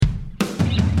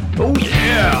Oh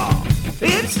yeah,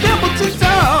 it's Templeton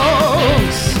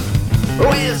Talks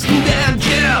with Steve and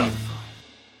Jeff.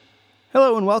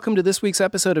 Hello and welcome to this week's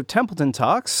episode of Templeton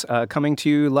Talks, coming to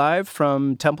you live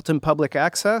from Templeton Public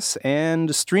Access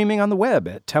and streaming on the web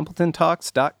at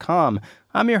templetontalks.com.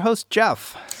 I'm your host,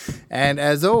 Jeff. And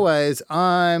as always,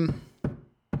 Was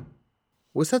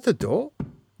that the door?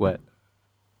 What?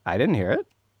 I didn't hear it.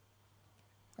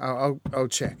 I'll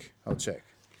check.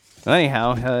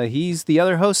 Anyhow, he's the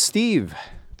other host, Steve.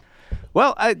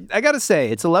 Well, I gotta say,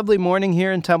 it's a lovely morning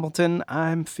here in Templeton.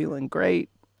 I'm feeling great.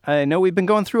 I know we've been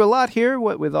going through a lot here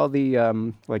with all the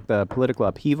the political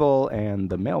upheaval and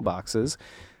the mailboxes,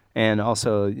 and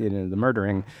also the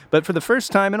murdering. But for the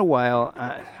first time in a while,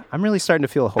 I'm really starting to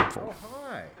feel hopeful. Oh,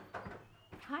 hi.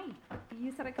 Hi.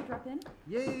 You said I could drop in?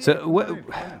 Yeah. So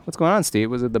what's going on, Steve?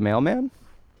 Was it the mailman?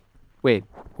 Wait,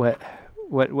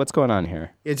 what's going on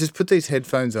here? Yeah, just put these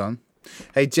headphones on.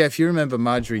 Hey, Jeff, you remember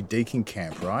Marjorie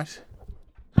Camp, right?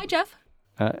 Hi, Jeff.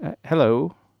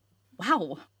 Hello.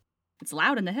 Wow. It's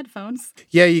loud in the headphones.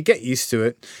 Yeah, you get used to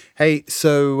it. Hey,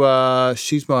 so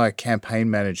she's my campaign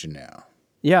manager now.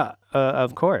 Yeah,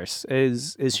 of course.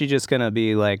 Is she just gonna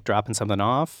be dropping something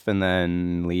off and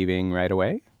then leaving right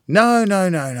away? No.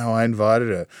 I invited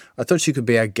her. I thought she could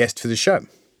be our guest for the show.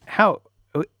 How?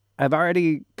 I've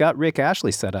already got Rick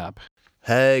Ashley set up.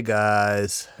 Hey,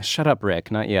 guys. Shut up, Rick.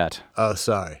 Not yet. Oh,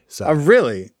 sorry. Oh,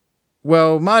 really?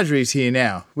 Well, Marjorie's here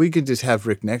now. We could just have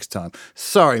Rick next time.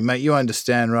 Sorry, mate, you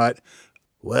understand, right?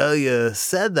 Well, you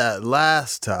said that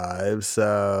last time,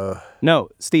 so... No,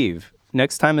 Steve.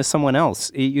 Next time is someone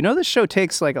else. You know this show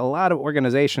takes a lot of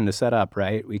organization to set up,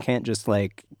 right? We can't just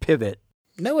pivot.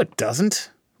 No, it doesn't.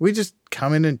 We just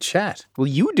come in and chat. Well,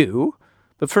 you do.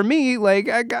 But for me, I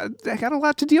got a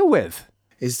lot to deal with.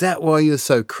 Is that why you're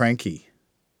so cranky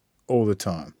all the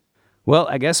time? Well,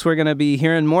 I guess we're going to be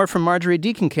hearing more from Marjorie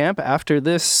Camp after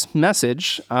this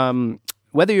message.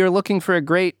 Whether you're looking for a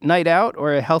great night out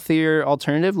or a healthier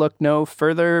alternative, look no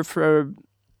further than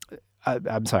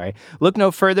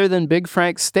Big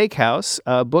Frank's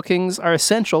Steakhouse. Bookings are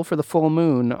essential for the full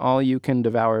moon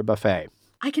all-you-can-devour buffet.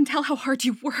 I can tell how hard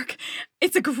you work.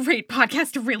 It's a great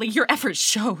podcast, really. Your effort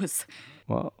shows.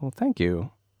 Well, thank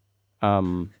you.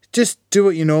 Just do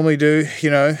what you normally do,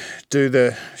 do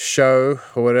the show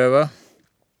or whatever.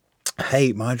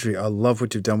 Hey, Marjorie, I love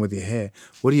what you've done with your hair.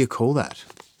 What do you call that?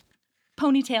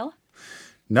 Ponytail.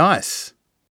 Nice.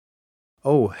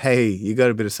 Oh, hey, you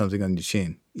got a bit of something on your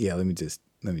chin. Yeah, let me just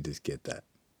get that.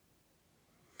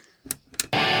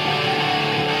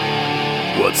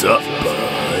 What's up,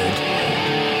 bud?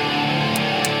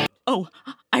 Oh,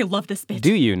 I love this bit.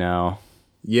 Do you now?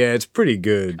 Yeah, it's pretty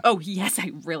good. Oh, yes,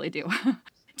 I really do.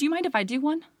 Do you mind if I do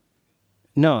one?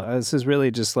 No, this is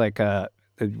really just we got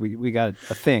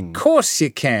a thing. Of course you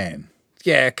can.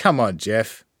 Yeah, come on,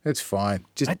 Jeff. It's fine.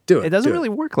 Just do it. It doesn't really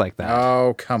work like that.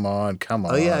 Oh, come on.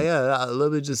 Oh, yeah.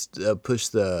 Let me just push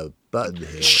the button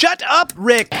here. Shut up,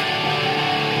 Rick!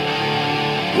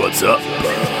 What's up,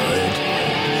 bud?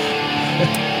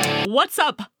 What's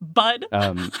up, bud?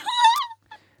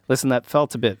 Listen, that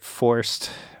felt a bit forced.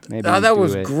 Maybe that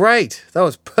was great. That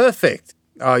was perfect.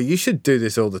 Oh, you should do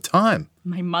this all the time.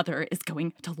 My mother is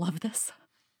going to love this.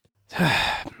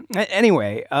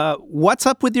 Anyway, what's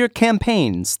up with your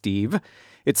campaign, Steve?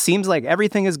 It seems like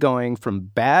everything is going from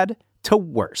bad to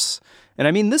worse. And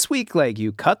I mean, this week,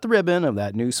 you cut the ribbon of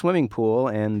that new swimming pool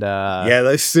and... Yeah,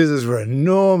 those scissors were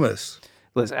enormous.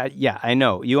 Listen, yeah, I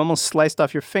know. You almost sliced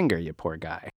off your finger, you poor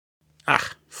guy.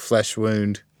 Flesh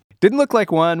wound. Didn't look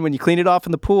like one when you cleaned it off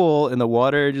in the pool and the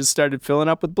water just started filling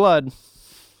up with blood.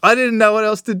 I didn't know what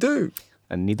else to do.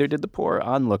 And neither did the poor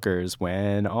onlookers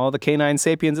when all the canine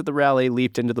sapiens at the rally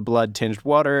leaped into the blood-tinged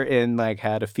water and,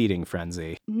 had a feeding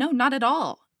frenzy. No, not at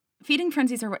all. Feeding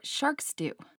frenzies are what sharks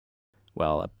do.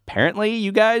 Well, apparently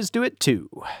you guys do it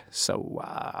too. So,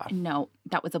 No,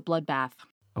 that was a bloodbath.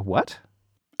 A what?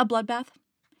 A bloodbath.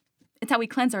 It's how we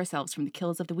cleanse ourselves from the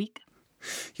kills of the week.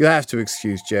 You have to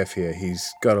excuse Jeff here.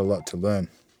 He's got a lot to learn.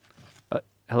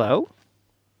 Hello?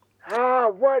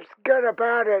 What's good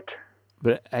about it?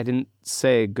 But I didn't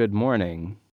say good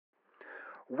morning.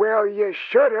 Well, you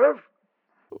should have.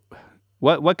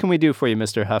 What can we do for you,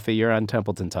 Mr. Huffy? You're on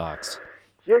Templeton Talks.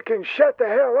 You can shut the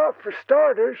hell up for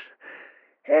starters.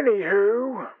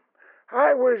 Anywho,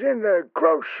 I was in the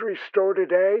grocery store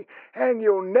today, and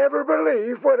you'll never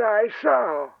believe what I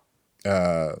saw.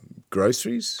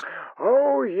 Groceries?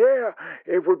 Oh, yeah.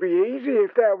 It would be easy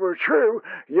if that were true,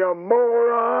 you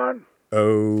moron.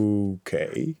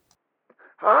 Okay.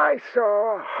 I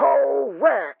saw a whole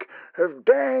rack of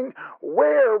dang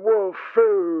werewolf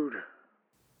food.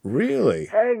 Really?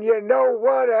 And you know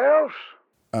what else?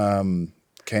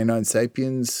 Canine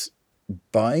Sapiens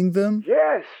buying them?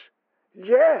 Yes.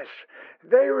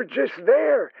 They were just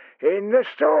there in the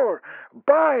store,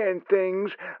 buying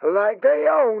things like they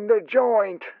own the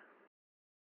joint.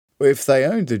 If they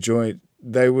owned the joint,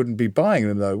 they wouldn't be buying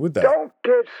them, though, would they? Don't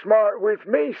get smart with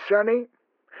me, Sonny.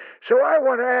 So I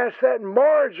want to ask that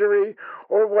Marjorie,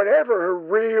 or whatever her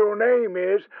real name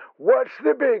is, what's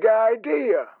the big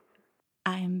idea?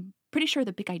 I'm pretty sure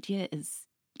the big idea is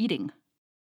eating.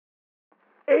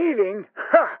 Eating?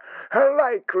 Ha! A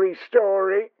likely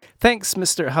story. Thanks,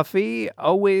 Mr. Huffy.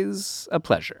 Always a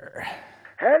pleasure.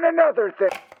 And another thing.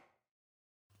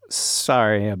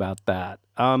 Sorry about that.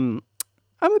 I'm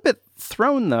a bit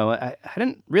thrown, though. I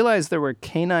didn't realize there were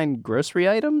canine grocery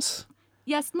items.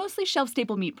 Yes, mostly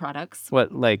shelf-stable meat products.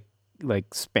 What, like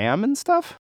Spam and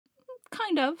stuff?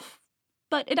 Kind of.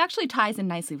 But it actually ties in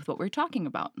nicely with what we're talking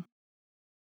about.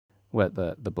 What,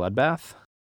 the bloodbath?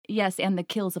 Yes, and the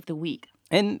kills of the week.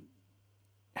 And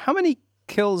how many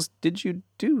kills did you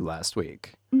do last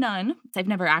week? None. I've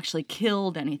never actually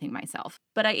killed anything myself.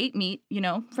 But I ate meat,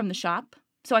 from the shop.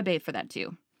 So I bathe for that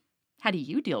too. How do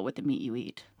you deal with the meat you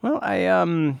eat? Well,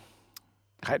 I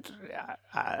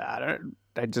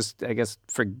guess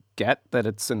forget that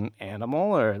it's an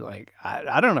animal, or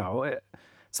I don't know.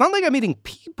 It's not like I'm eating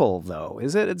people, though,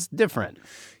 is it? It's different.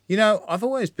 I've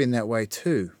always been that way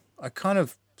too. I kind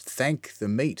of thank the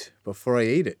meat before I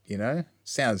eat it,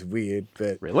 Sounds weird,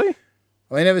 but... Really?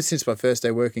 I mean, ever since my first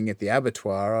day working at the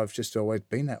abattoir, I've just always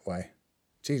been that way.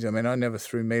 Geez, I never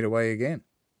threw meat away again.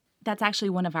 That's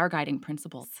actually one of our guiding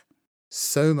principles.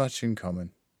 So much in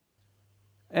common.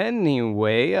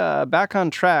 Anyway, back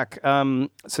on track.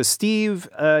 So, Steve,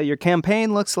 your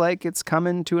campaign looks like it's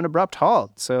coming to an abrupt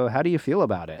halt. So how do you feel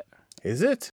about it? Is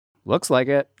it? Looks like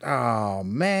it. Oh,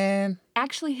 man.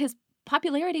 Actually, his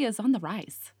popularity is on the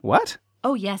rise. What?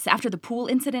 Oh, yes. After the pool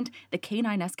incident, the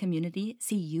K9S community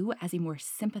see you as a more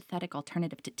sympathetic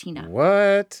alternative to Tina.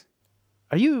 What?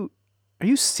 Are you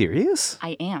serious?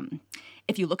 I am.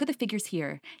 If you look at the figures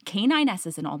here,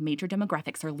 K9S's in all major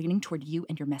demographics are leaning toward you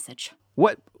and your message.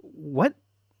 What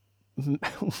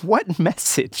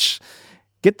message?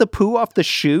 Get the poo off the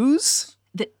shoes?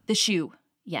 The shoe,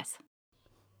 yes.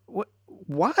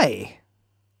 Why?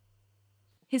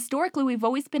 Historically, we've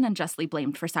always been unjustly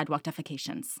blamed for sidewalk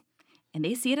defecations. And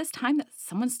they see it as time that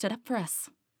someone stood up for us.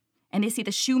 And they see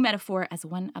the shoe metaphor as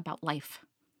one about life,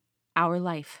 our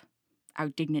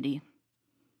dignity.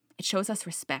 It shows us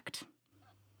respect.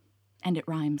 And it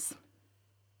rhymes.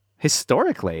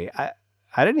 Historically? I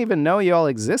didn't even know you all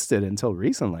existed until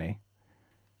recently.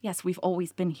 Yes, we've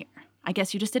always been here. I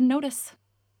guess you just didn't notice.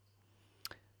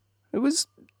 It was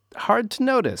hard to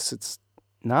notice. It's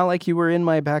not like you were in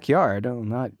my backyard. Oh,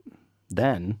 not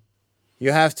then.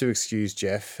 You have to excuse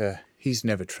Jeff. He's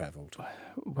never traveled.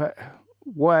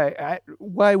 Why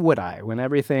would I, when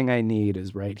everything I need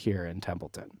is right here in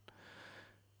Templeton?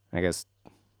 I guess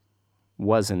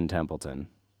was in Templeton.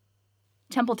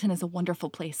 Templeton is a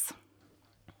wonderful place.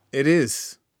 It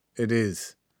is.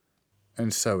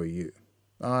 And so are you.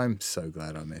 I'm so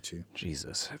glad I met you.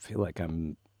 Jesus, I feel like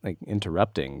I'm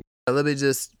interrupting. Let me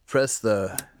just press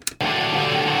the...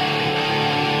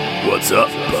 What's up,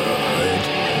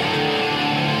 bud?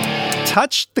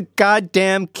 Touch the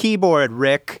goddamn keyboard,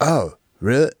 Rick. Oh,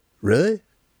 really?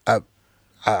 I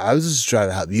was just trying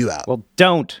to help you out. Well,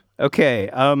 don't. Okay.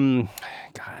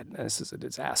 God, this is a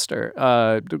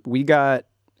disaster. We got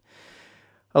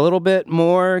a little bit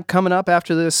more coming up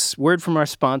after this word from our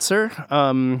sponsor.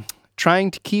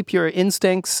 Trying to keep your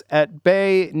instincts at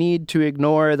bay, need to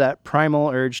ignore that primal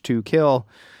urge to kill.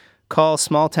 Call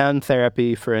Small Town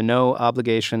Therapy for a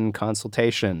no-obligation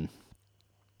consultation.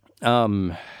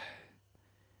 Well,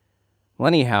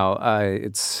 anyhow,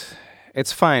 it's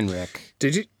fine, Rick.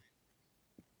 Did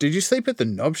you sleep at the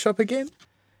knob shop again?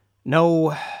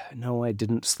 No, I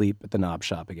didn't sleep at the knob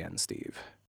shop again, Steve.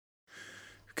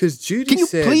 Because Judy Can you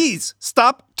said... please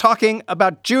stop talking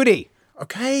about Judy?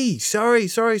 Okay, sorry.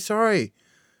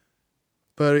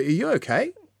 But are you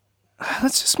okay?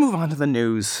 Let's just move on to the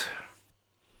news.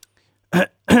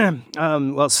 Canine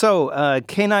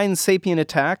sapien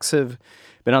attacks have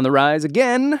been on the rise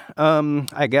again.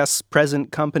 I guess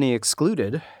present company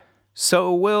excluded.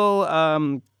 So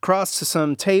we'll cross to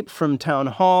some tape from Town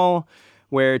Hall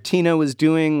where Tina was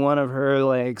doing one of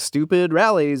her, stupid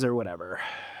rallies or whatever.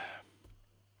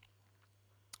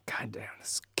 God damn,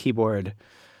 this keyboard.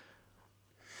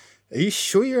 Are you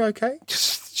sure you're okay?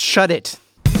 Just shut it.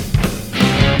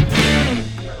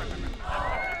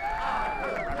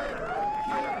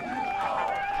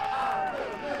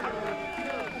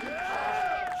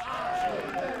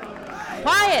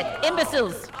 Quiet,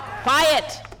 imbeciles!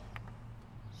 Quiet!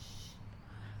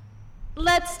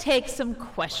 Let's take some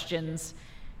questions.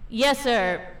 Yes,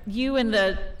 sir. You in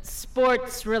the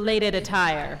sports-related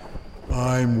attire.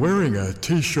 I'm wearing a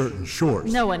t-shirt and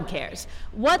shorts. No one cares.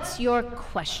 What's your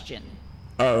question?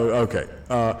 Oh, okay.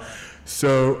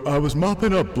 So I was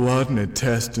mopping up blood and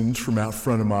intestines from out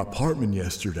front of my apartment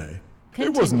yesterday.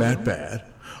 Continue. It wasn't that bad.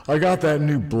 I got that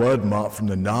new blood mop from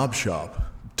the knob shop.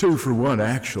 2 for 1,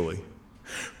 actually.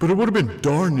 But it would have been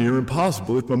darn near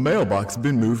impossible if my mailbox had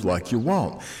been moved like you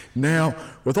want. Now,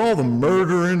 with all the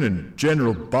murdering and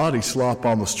general body slop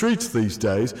on the streets these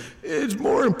days, it's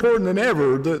more important than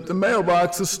ever that the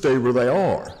mailboxes stay where they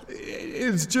are.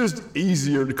 It's just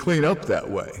easier to clean up that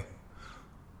way.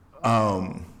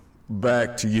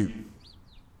 Back to you.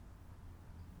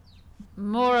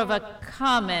 More of a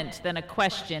comment than a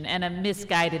question, and a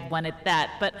misguided one at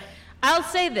that. But I'll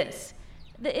say this.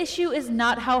 The issue is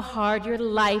not how hard your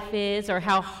life is or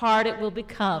how hard it will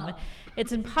become.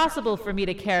 It's impossible for me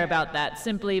to care about that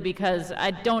simply because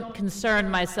I don't concern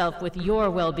myself with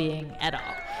your well-being at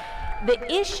all. The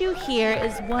issue here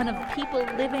is one of people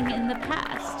living in the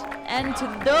past. And to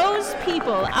those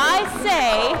people, I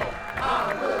say...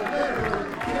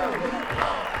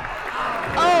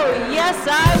 Oh, yes,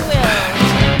 I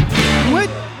will. What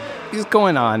is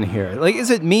going on here? Like, is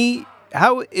it me?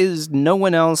 How is no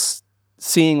one else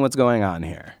seeing what's going on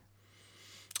here?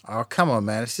 Oh, come on,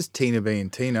 man. It's just Tina being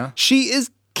Tina. She is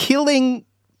killing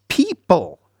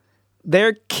people.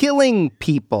 They're killing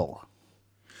people.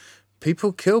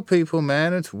 People kill people,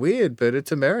 man. It's weird, but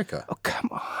it's America. Oh, come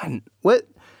on. What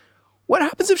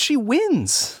happens if she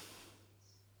wins?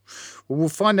 Well, we'll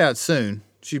find out soon.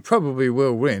 She probably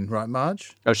will win, right,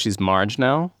 Marge? Oh, she's Marge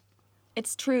now?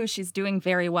 It's true, she's doing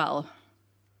very well.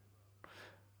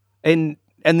 And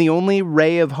the only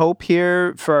ray of hope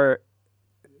here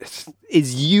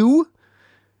is you?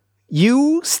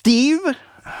 You, Steve?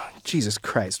 Oh, Jesus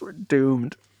Christ, we're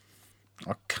doomed.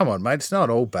 Oh, come on, mate. It's not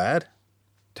all bad.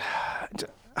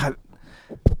 I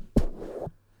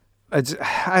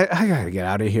gotta get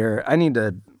out of here. I need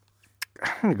to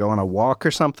go on a walk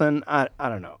or something. I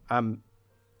don't know.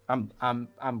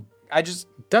 I just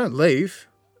don't leave.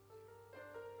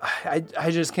 I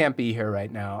just can't be here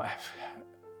right now.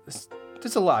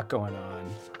 There's a lot going on.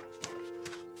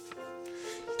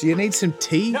 Do you need some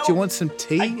tea? No, do you want some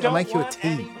tea? I'll make you a tea.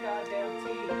 Any goddamn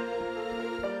tea.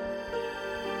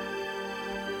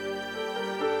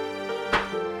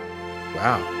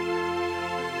 Wow.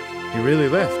 He really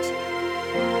left.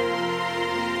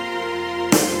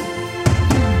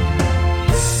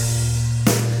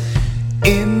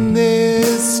 In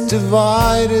this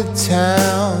divided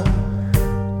town,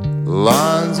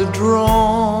 lines are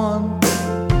drawn.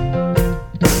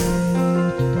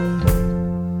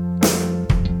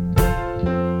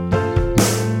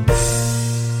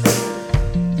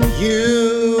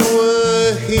 You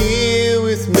were here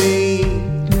with me,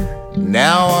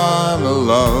 now I'm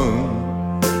alone.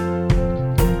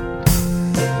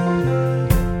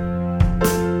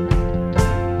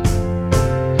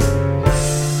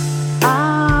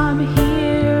 I'm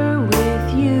here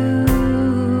with you,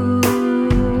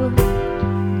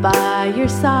 by your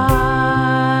side.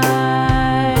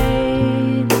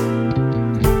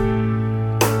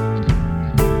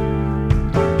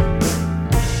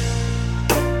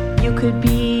 You could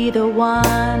be the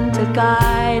one to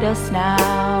guide us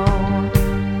now,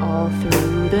 all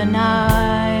through the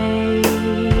night.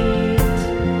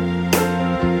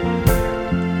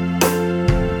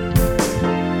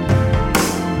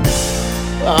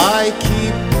 I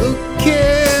keep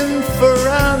looking for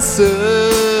answers,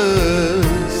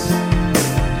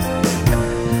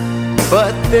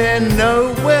 but they're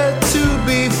nowhere to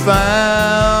be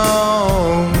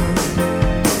found.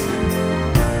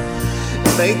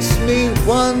 Makes me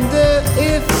wonder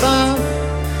if I'm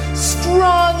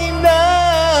strong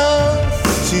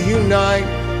enough to unite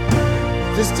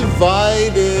this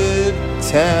divided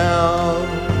town.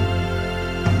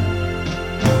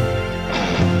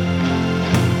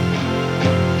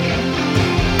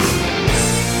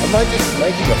 Am I just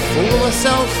making a fool of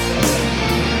myself?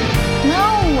 No,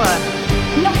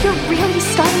 you're really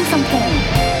starting something.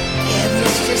 Yeah, but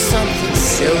it's just something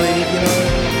silly, you know?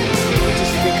 I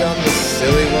just think I'm the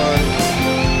silly one.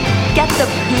 Get the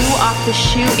poo off the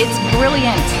shoe. It's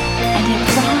brilliant. And it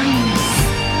rhymes.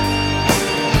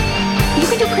 You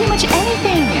can do pretty much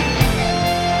anything.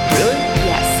 Really?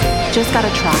 Yes, just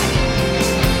gotta try.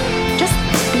 Just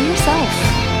be yourself.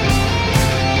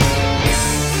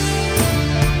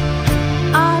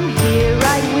 I'm here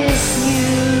right with you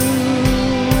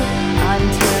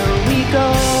until we go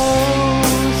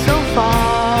so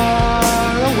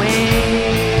far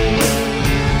away.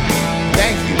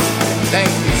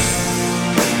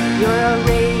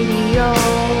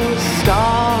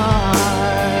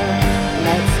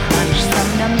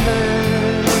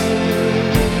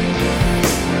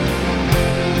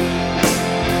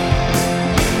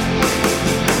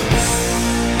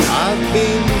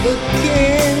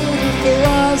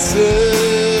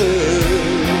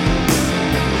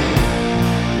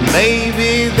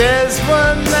 there's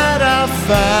one that I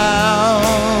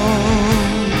found.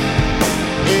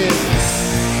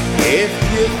 If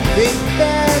you think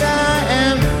that I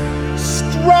am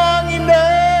strong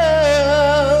enough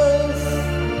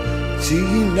to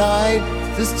unite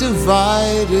this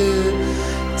divided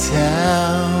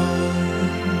town,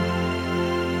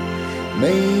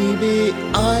 maybe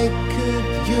I could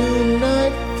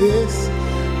unite this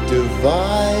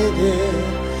divided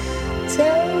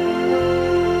town.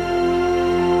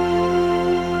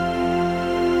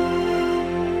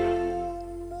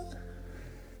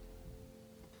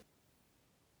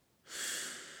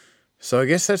 So I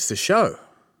guess that's the show.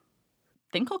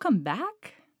 Think he'll come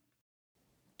back?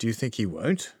 Do you think he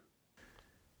won't?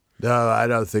 No, I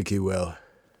don't think he will.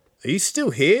 Are you still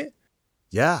here?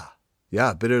 Yeah,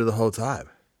 been here the whole time.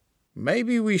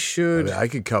 Maybe we should... I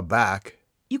could come back.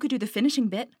 You could do the finishing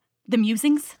bit. The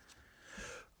musings.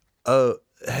 Oh,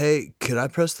 hey, can I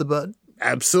press the button?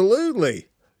 Absolutely.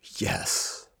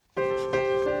 Yes.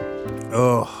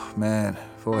 Oh, man.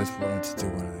 I've always wanted to do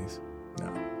one of these.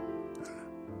 No.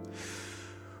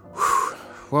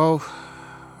 Well,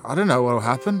 I don't know what'll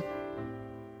happen.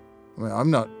 I mean, I'm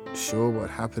not sure what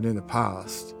happened in the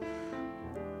past.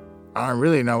 I don't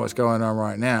really know what's going on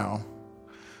right now.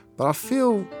 But I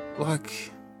feel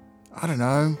like, I don't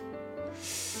know,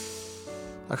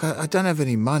 like I don't have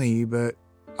any money, but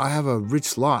I have a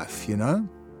rich life, you know?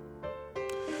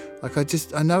 Like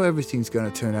I know everything's going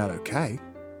to turn out okay.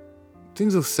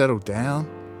 Things will settle down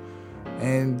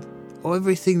and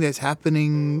everything that's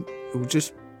happening will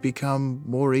just become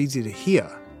more easy to hear.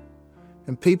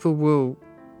 And people will,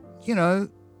 you know,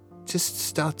 just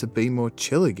start to be more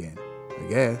chill again, I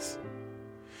guess.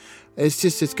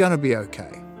 It's going to be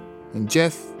okay. And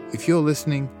Jeff, if you're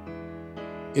listening,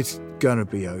 it's going to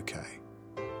be okay.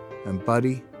 And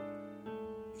Buddy,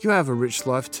 you have a rich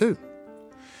life too.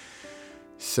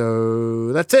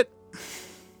 So that's it.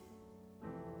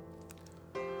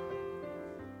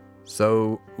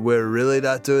 So we're really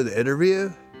not doing the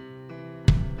interview?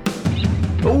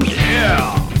 Oh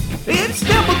yeah, it's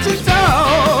Templeton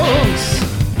Talks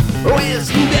with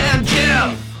Steve and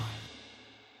Jeff.